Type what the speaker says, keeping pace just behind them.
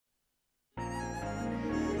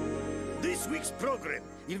This week's program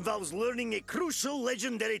involves learning a crucial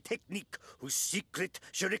legendary technique whose secret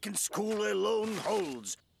Shuriken School alone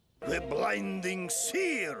holds. The blinding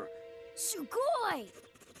sphere. Sugoi!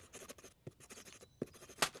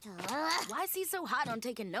 Why is he so hot on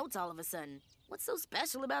taking notes all of a sudden? What's so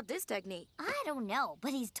special about this technique? I don't know,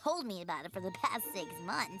 but he's told me about it for the past 6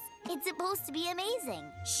 months. It's supposed to be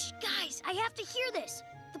amazing. Shh, guys, I have to hear this.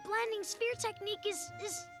 The blinding sphere technique is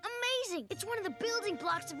amazing. It's one of the building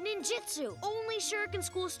blocks of ninjutsu. Only Shuriken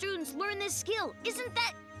School students learn this skill. Isn't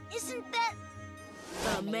that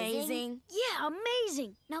Amazing? Yeah,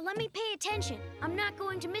 amazing. Now let me pay attention. I'm not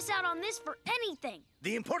going to miss out on this for anything.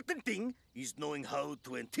 The important thing is knowing how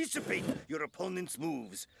to anticipate your opponent's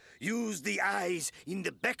moves. Use the eyes in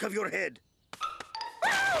the back of your head.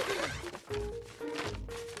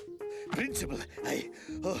 Principal,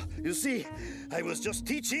 you see, I was just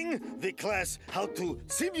teaching the class how to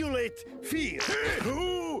simulate fear.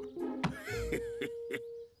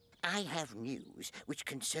 I have news which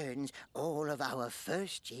concerns all of our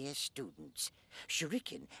first-year students.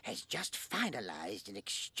 Shuriken has just finalized an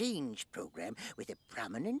exchange program with a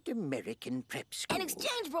prominent American prep school. An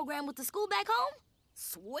exchange program with the school back home?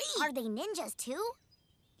 Sweet! Are they ninjas too?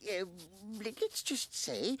 Let's just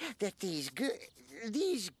say that these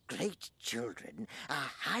great children are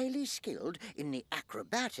highly skilled in the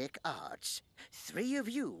acrobatic arts. 3 of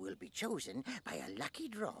you will be chosen by a lucky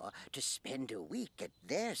draw to spend a week at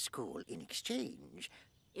their school in exchange.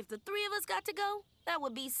 If the 3 of us got to go, that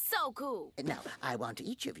would be so cool. Now, I want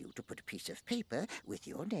each of you to put a piece of paper with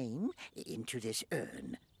your name into this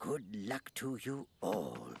urn. Good luck to you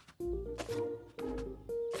all.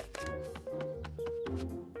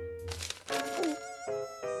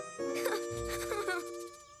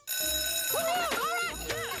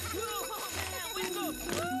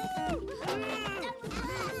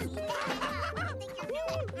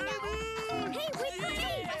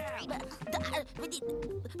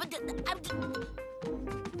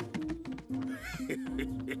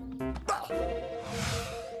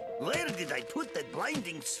 Where did I put that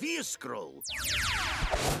blinding sphere scroll?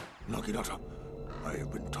 Naginata, I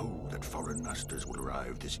have been told that foreign masters will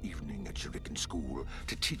arrive this evening at Shuriken School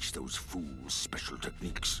to teach those fools special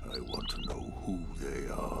techniques. I want to know who they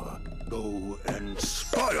are. Go and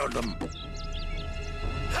spy on them!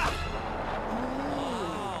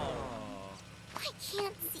 I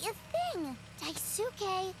can't see a thing. Daisuke,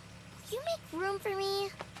 will you make room for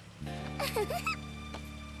me?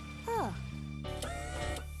 Oh.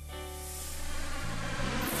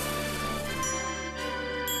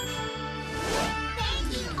 Thank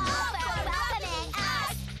you all for welcoming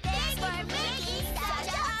us. Thanks for making such a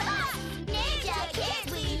fuss. Ninja kids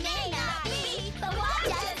we may not be, but watch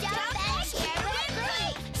us jump and share with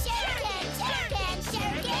glee. Shuriken, Shuriken,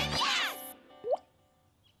 Shuriken, yes!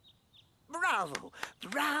 Bravo!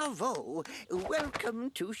 Bravo!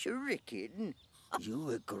 Welcome to Shuriken. You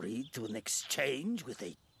agreed to an exchange with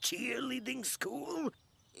a cheerleading school?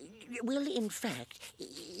 Well, in fact,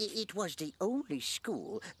 it was the only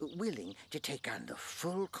school willing to take on the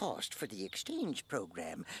full cost for the exchange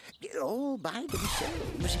program, all by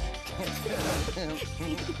themselves.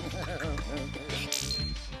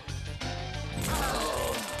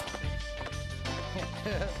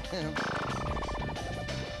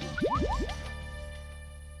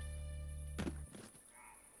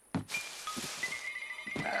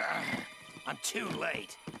 I'm too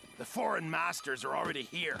late. The foreign masters are already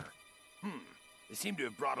here. They seem to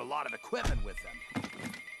have brought a lot of equipment with them.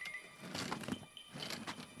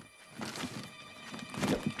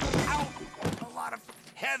 Ow! A lot of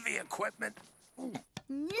heavy equipment.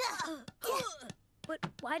 But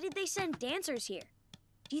why did they send dancers here?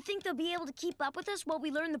 Do you think they'll be able to keep up with us while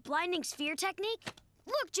we learn the blinding sphere technique?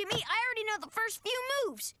 Look, Jimmy, I already know the first few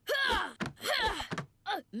moves.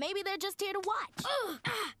 Maybe they're just here to watch.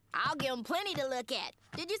 I'll give them plenty to look at.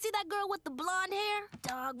 Did you see that girl with the blonde hair?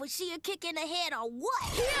 Dog, was she a kick in the head or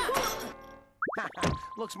what?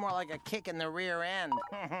 Looks more like a kick in the rear end.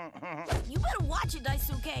 You better watch it,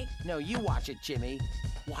 Daisuke. No, you watch it, Jimmy.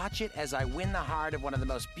 Watch it as I win the heart of one of the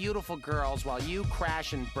most beautiful girls while you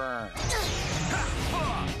crash and burn.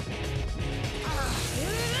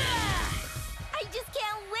 I just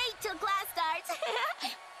can't wait till class starts.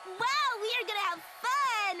 Wow, we are gonna have fun!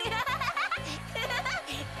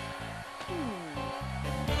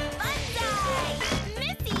 Banzai!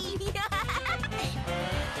 Missy!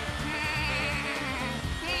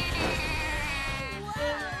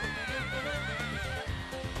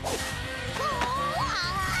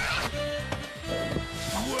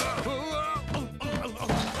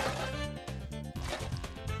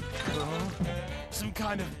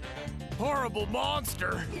 horrible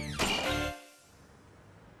monster.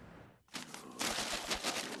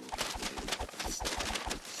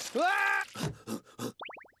 Ah!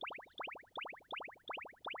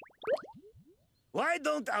 Why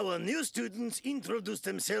don't our new students introduce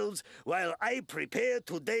themselves while I prepare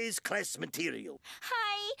today's class material?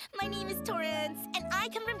 Hi, my name is Torrance, and I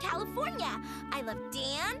come from California. I love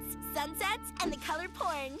dance, sunsets, and the color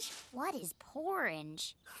orange. What is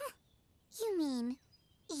porange? You mean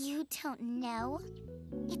you don't know?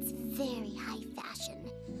 It's very high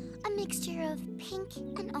fashion. A mixture of pink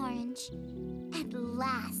and orange. At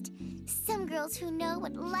last, some girls who know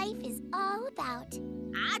what life is all about.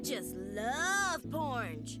 I just love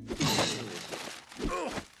orange.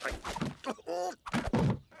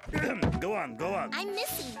 Go on, go on. I'm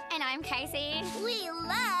Missy. And I'm Casey. We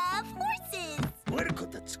love horses. Where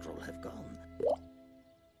could that scroll have gone?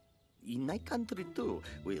 In my country, too,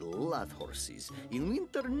 we love horses. In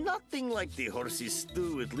winter, nothing like the horses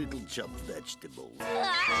stew with little chopped vegetables.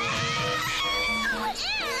 Oh,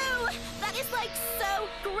 ew! That is, like, so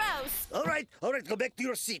gross. All right, go back to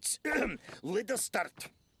your seats. Let us start.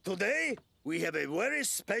 Today, we have a very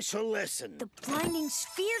special lesson The blinding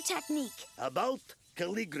sphere technique. about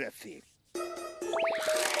calligraphy.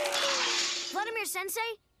 Vladimir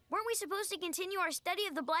Sensei, weren't we supposed to continue our study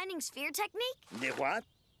of the blinding sphere technique? The what?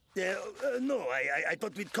 No, I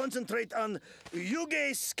thought we'd concentrate on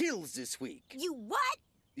yuge skills this week. You what?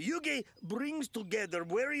 Yuge brings together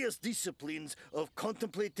various disciplines of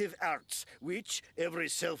contemplative arts, which every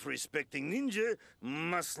self-respecting ninja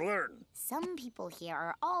must learn. Some people here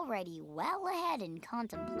are already well ahead in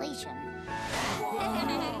contemplation.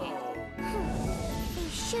 They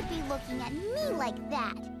should be looking at me like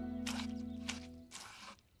that.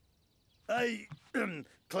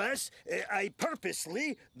 Class, I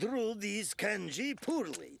purposely drew these kanji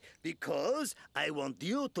poorly because I want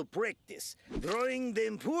you to practice drawing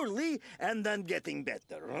them poorly and then getting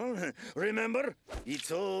better. Huh? Remember,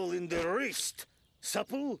 it's all in the wrist,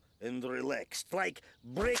 supple and relaxed, like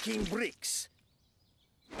breaking bricks.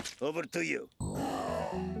 Over to you.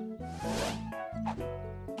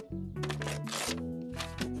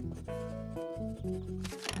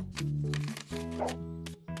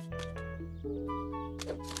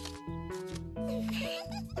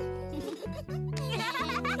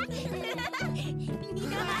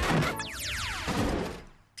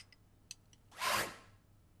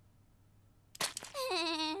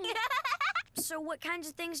 So what kinds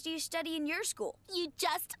of things do you study in your school? You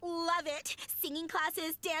just love it. Singing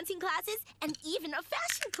classes, dancing classes, and even a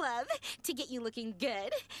fashion club to get you looking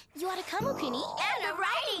good. You ought to come, Okuni. And a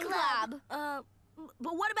writing club.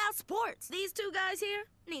 But what about sports? These two guys here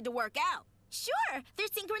need to work out. Sure, they're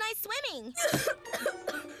synchronized swimming.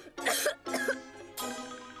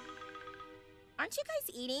 Aren't you guys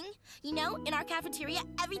eating? You know, in our cafeteria,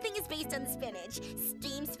 everything is based on spinach.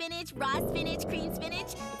 Steamed spinach, raw spinach, cream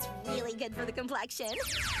spinach. It's really good for the complexion.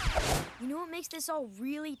 You know what makes this all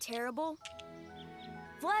really terrible?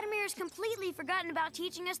 Vladimir has completely forgotten about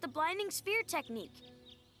teaching us the blinding sphere technique.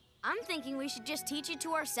 I'm thinking we should just teach it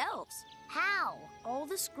to ourselves. How? All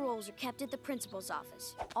the scrolls are kept at the principal's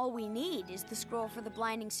office. All we need is the scroll for the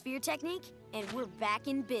blinding sphere technique, and we're back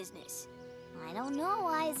in business. I don't know,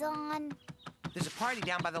 Aizan. There's a party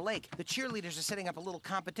down by the lake. The cheerleaders are setting up a little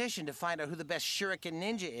competition to find out who the best Shuriken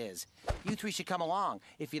ninja is. You three should come along,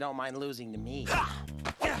 if you don't mind losing to me.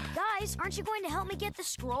 Guys, aren't you going to help me get the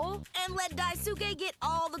scroll? And let Daisuke get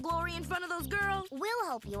all the glory in front of those girls? We'll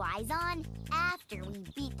help you, Aizan. After we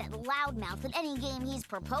beat that loudmouth at any game he's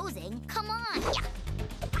proposing. Come on.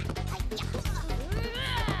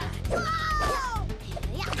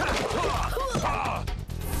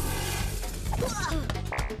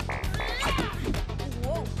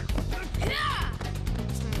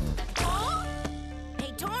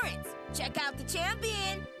 Hey, Torrance, check out the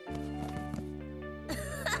champion.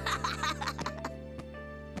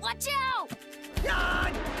 Watch out! Go,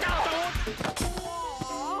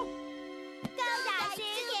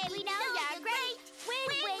 Daisuke, we know you're great. Win,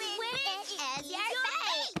 it is your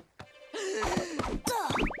fate.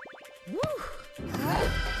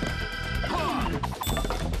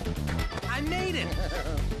 I made it!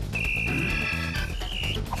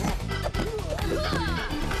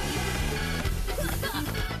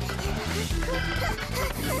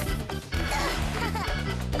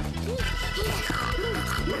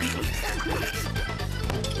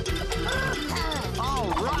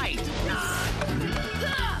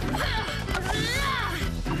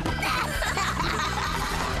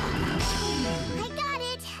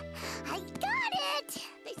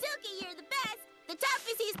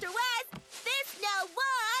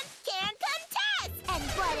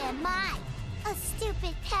 am I? A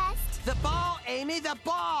stupid pest? The ball, Amy, the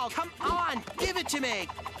ball! Come on, give it to me!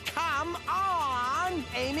 Come on,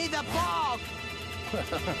 Amy, the ball!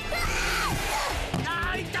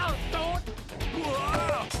 I don't!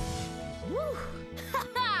 Whoa! Woo!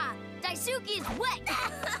 Ha-ha! Daisuke's wet!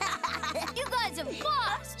 You guys have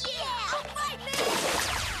lost! Yeah! Don't fight me!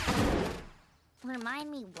 Remind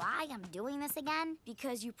me why I'm doing this again?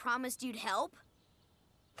 Because you promised you'd help?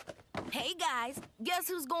 Hey, guys, guess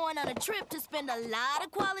who's going on a trip to spend a lot of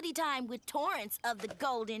quality time with Torrance of the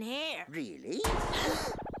golden hair? Really?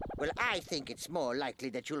 Well, I think it's more likely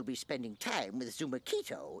that you'll be spending time with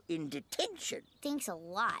Zumakito in detention. Thanks a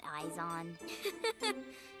lot, Izon.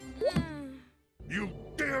 You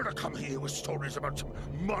dare to come here with stories about some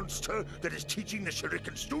monster that is teaching the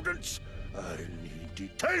Shuriken students? I need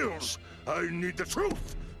details. I need the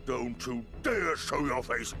truth. Don't you dare show your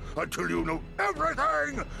face until you know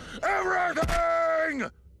everything! Everything!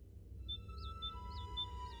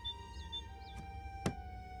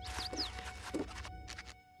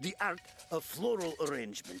 The art of floral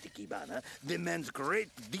arrangement, Ikebana, demands great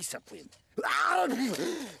discipline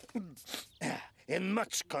and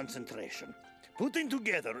much concentration. Putting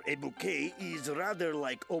together a bouquet is rather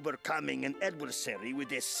like overcoming an adversary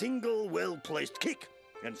with a single well-placed kick.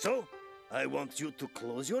 And so, I want you to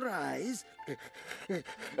close your eyes.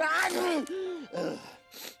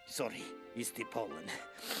 Sorry, it's the pollen.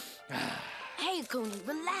 Hey, Cooney,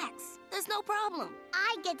 relax. There's no problem.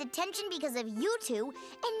 I get detention because of you two,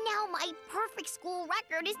 and now my perfect school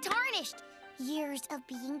record is tarnished. Years of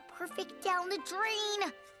being perfect down the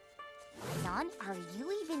drain. Son, are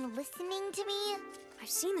you even listening to me? I've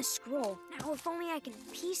seen the scroll. Now, if only I can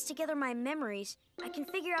piece together my memories, I can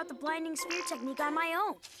figure out the blinding sphere technique on my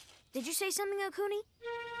own. Did you say something, Akuni?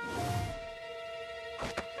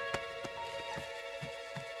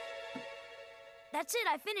 That's it,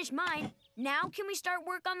 I finished mine. Now can we start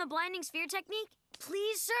work on the blinding sphere technique?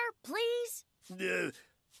 Please, sir, please?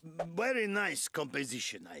 Very nice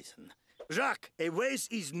composition, Eisen. Jacques, a vase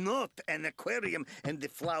is not an aquarium, and the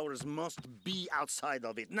flowers must be outside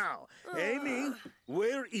of it. Now, Amy,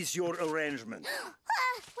 where is your arrangement?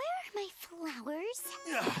 Where are my flowers?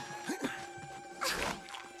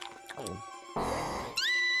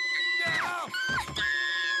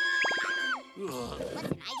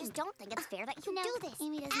 Listen, I just don't think it's fair that you do this.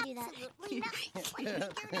 Amy doesn't do that. Absolutely not. What do you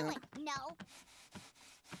think you're doing? No.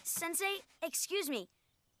 Sensei, excuse me.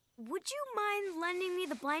 Would you mind lending me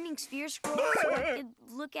the blinding sphere scroll so I could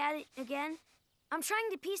look at it again? I'm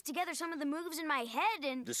trying to piece together some of the moves in my head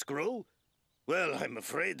and... The scroll? Well, I'm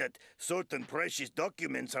afraid that certain precious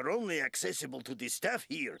documents are only accessible to the staff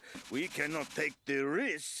here. We cannot take the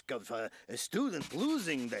risk of a student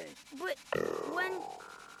losing them. But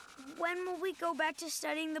when will we go back to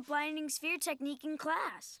studying the blinding sphere technique in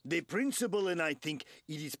class? The principal and I think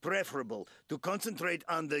it is preferable to concentrate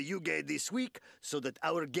on the Yuge this week so that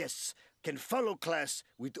our guests can follow class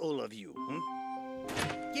with all of you.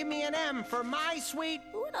 Give me an M for my sweet...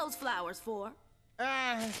 Who are those flowers for?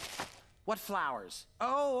 What flowers?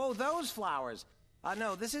 Oh, those flowers.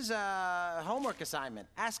 No, this is a homework assignment.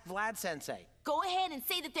 Ask Vlad Sensei. Go ahead and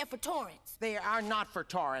say that they're for Torrance. They are not for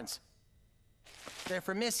Torrance. They're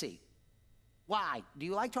for Missy. Why? Do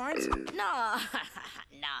you like Torrance? No,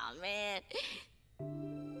 no, man.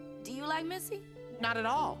 Do you like Missy? Not at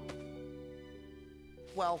all.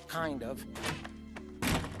 Well, kind of.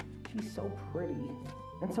 She's so pretty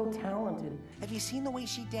and so talented. Have you seen the way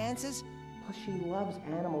she dances? Plus, she loves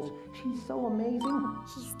animals. She's so amazing.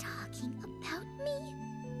 He's talking about me?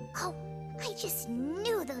 Oh, I just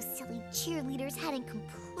knew those silly cheerleaders hadn't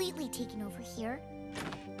completely taken over here.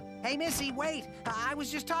 Hey, Missy, wait. I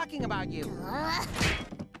was just talking about you.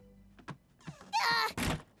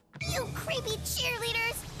 You creepy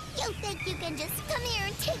cheerleaders! You think you can just come here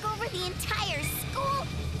and take over the entire school?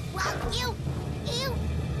 Well, you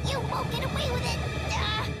won't get away with it!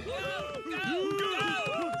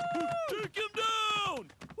 Take him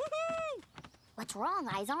down! Woohoo! What's wrong,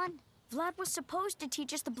 Izon? Vlad was supposed to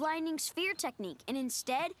teach us the blinding sphere technique, and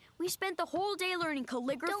instead, we spent the whole day learning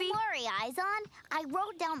calligraphy. Don't worry, Izon. I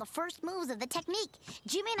wrote down the first moves of the technique.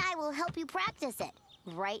 Jimmy and I will help you practice it.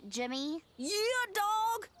 Right, Jimmy? Yeah,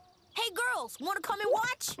 dog! Hey, girls, want to come and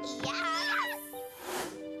watch? Yes!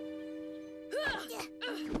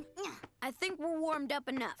 I think we're warmed up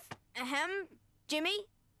enough. Ahem. Jimmy,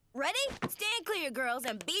 ready? Stand clear, girls,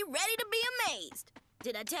 and be ready to be amazed.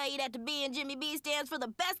 Did I tell you that the B in Jimmy B stands for the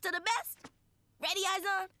best of the best? Ready,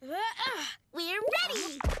 Izon? We're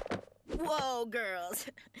ready! Whoa, girls.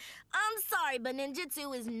 I'm sorry, but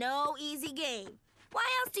ninjutsu is no easy game. Why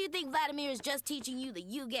else do you think Vladimir is just teaching you the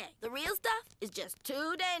Yuge? The real stuff is just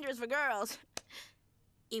too dangerous for girls.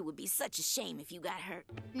 It would be such a shame if you got hurt.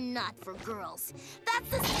 Not for girls. That's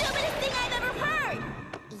the stupidest thing I've ever heard!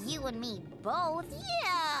 You and me both.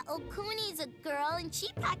 Yeah, Okuni's a girl and she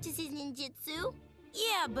practices ninjutsu.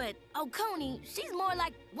 Yeah, but Okuni, she's more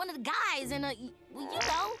like one of the guys in a, well, you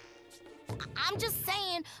know. I'm just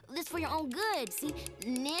saying this for your own good. See,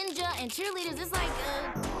 ninja and cheerleaders, it's like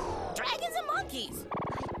dragons and monkeys.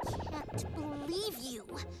 I can't believe you.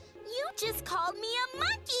 You just called me a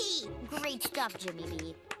monkey. Great stuff, Jimmy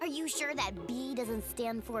B. Are you sure that B doesn't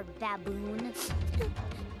stand for baboon?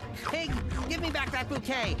 Hey, give me back that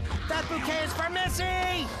bouquet. That bouquet is for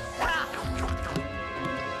Missy! Ah!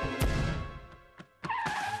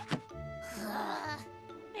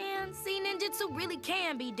 Man, see, ninjutsu really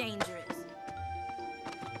can be dangerous.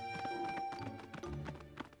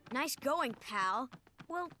 Nice going, pal.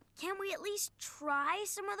 Well, can we at least try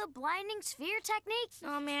some of the blinding sphere technique?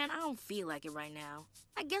 Oh, man, I don't feel like it right now.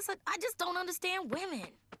 I guess I just don't understand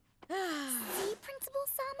women. See, Principal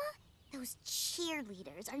Sama? Those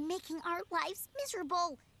cheerleaders are making our lives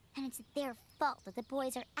miserable. And it's their fault that the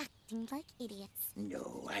boys are acting like idiots.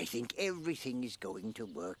 No, I think everything is going to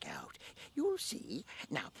work out. You'll see.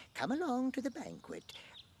 Now, come along to the banquet.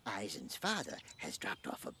 Eisen's father has dropped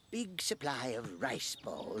off a big supply of rice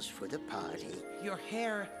balls for the party. Your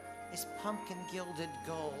hair is pumpkin-gilded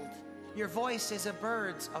gold. Your voice is a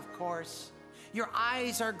bird's, of course. Your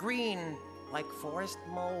eyes are green, like forest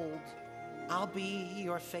mold. I'll be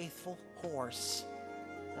your faithful horse.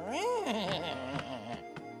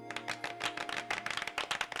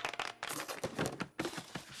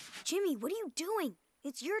 Jimmy, what are you doing?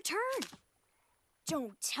 It's your turn.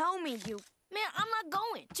 Don't tell me you... Man, I'm not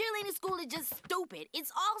going. Cheerleading school is just stupid.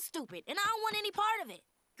 It's all stupid, and I don't want any part of it.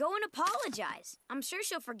 Go and apologize. I'm sure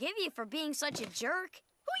she'll forgive you for being such a jerk.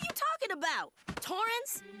 Who are you talking about?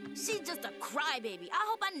 Torrance? She's just a crybaby. I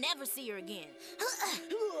hope I never see her again.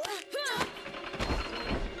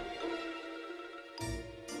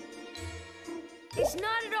 It's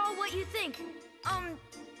not at all what you think.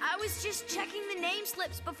 I was just checking the name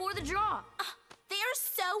slips before the draw. They're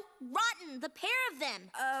so rotten, the pair of them.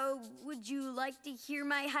 Would you like to hear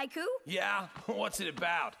my haiku? Yeah? What's it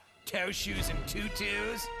about? Toe shoes and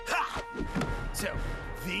tutus? Ha! So,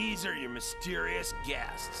 these are your mysterious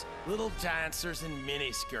guests. Little dancers in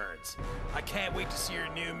miniskirts. I can't wait to see your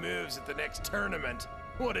new moves at the next tournament.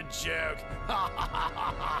 What a joke.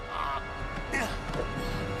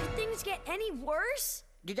 Could things get any worse?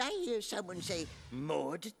 Did I hear someone say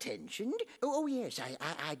more detention? Oh, yes,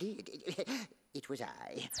 I did. It was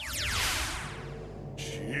I.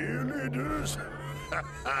 Cheerleaders?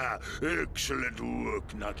 Excellent work,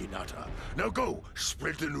 Naginata. Now go,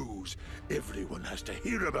 spread the news. Everyone has to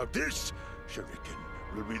hear about this. Shuriken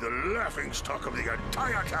will be the laughingstock of the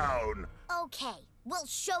entire town. Okay, we'll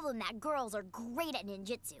show them that girls are great at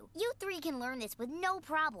ninjutsu. You three can learn this with no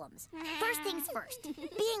problems. First things first,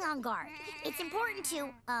 being on guard. It's important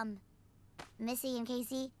to, Missy and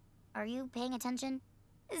Casey, are you paying attention?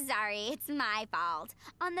 Sorry, it's my fault.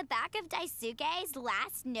 On the back of Daisuke's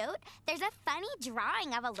last note, there's a funny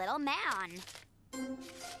drawing of a little man.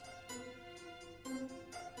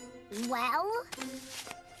 Well?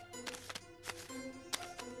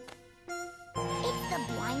 It's the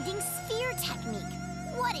blinding sphere technique.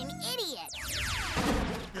 What an idiot!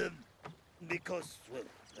 Because, well,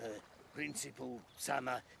 Principal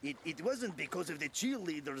Sama, it wasn't because of the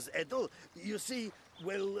cheerleaders at all. You see,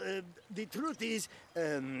 well, the truth is,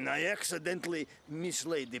 I accidentally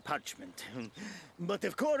mislaid the parchment. But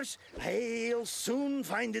of course, I'll soon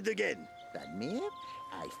find it again. Vladimir,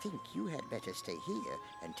 I think you had better stay here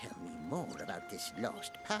and tell me more about this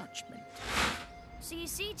lost parchment. So you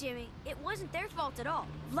see, Jimmy, it wasn't their fault at all.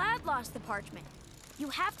 Vlad lost the parchment. You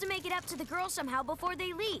have to make it up to the girls somehow before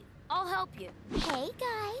they leave. I'll help you. Hey,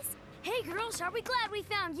 guys. Hey, girls, are we glad we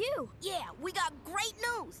found you? Yeah, we got great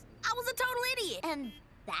news. I was a total idiot. And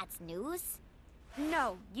that's news?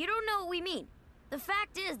 No, you don't know what we mean. The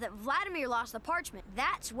fact is that Vladimir lost the parchment.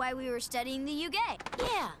 That's why we were studying the Yuge.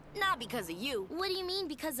 Yeah, not because of you. What do you mean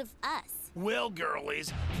because of us? Well,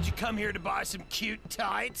 girlies, did you come here to buy some cute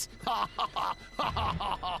tights? Ha ha ha ha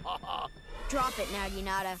ha ha ha. Drop it now,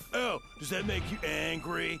 Yunata. Oh, does that make you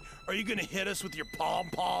angry? Are you gonna hit us with your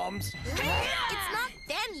pom-poms? It's not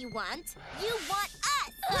them you want. You want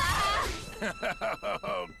us.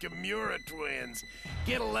 Oh, Gamura twins.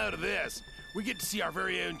 Get a load of this. We get to see our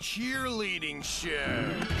very own cheerleading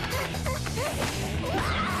show.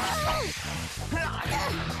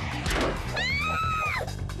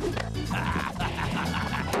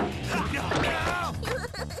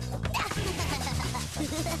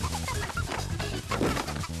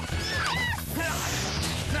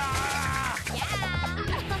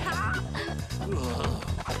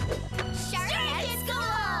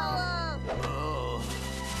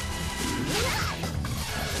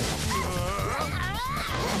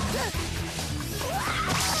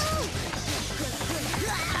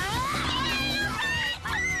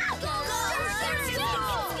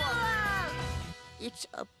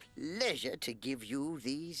 pleasure to give you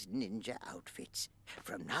these ninja outfits.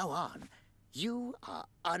 From now on, you are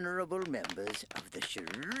honorable members of the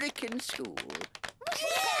Shuriken School.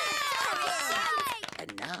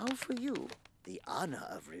 And now for you, the honor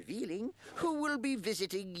of revealing who will be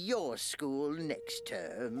visiting your school next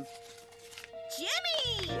term.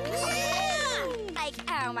 Jimmy! Like,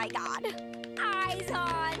 oh my God. Eyes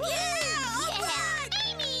on.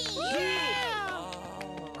 Amy!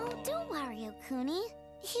 Oh, don't worry, Okuni.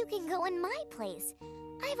 You can go in my place.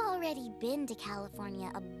 I've already been to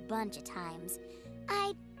California a bunch of times.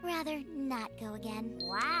 I'd rather not go again.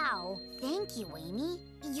 Wow. Thank you, Amy.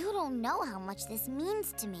 You don't know how much this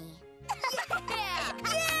means to me. Goodbye,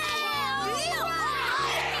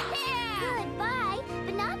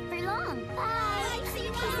 but not for long. Bye. See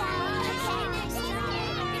you. Peace out.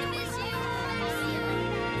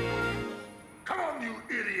 Come on, you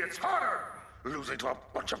idiots, harder! Losing to a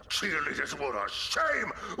bunch of cheerleaders, what a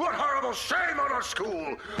shame! What horrible shame on our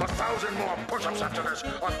school! 1,000 more push-ups after this!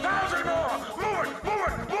 1,000 more! Move it! Move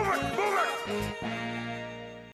it! Move it! Move it!